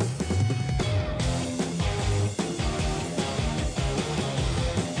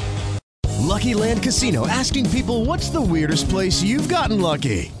 Lucky Land Casino, asking people, what's the weirdest place you've gotten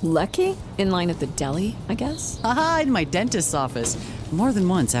lucky? Lucky? In line at the deli, I guess? Aha, in my dentist's office. More than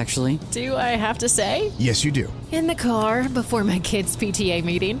once, actually. Do I have to say? Yes, you do. In the car before my kids' PTA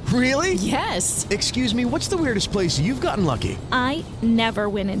meeting. Really? Yes. Excuse me, what's the weirdest place you've gotten lucky? I never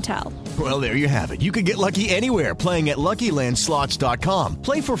win and tell. Well, there you have it. You can get lucky anywhere, playing at LuckyLandSlots.com.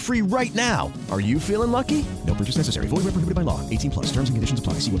 Play for free right now. Are you feeling lucky? No purchase necessary. Void where prohibited by law. 18+. Terms and conditions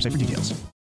apply. See website for details.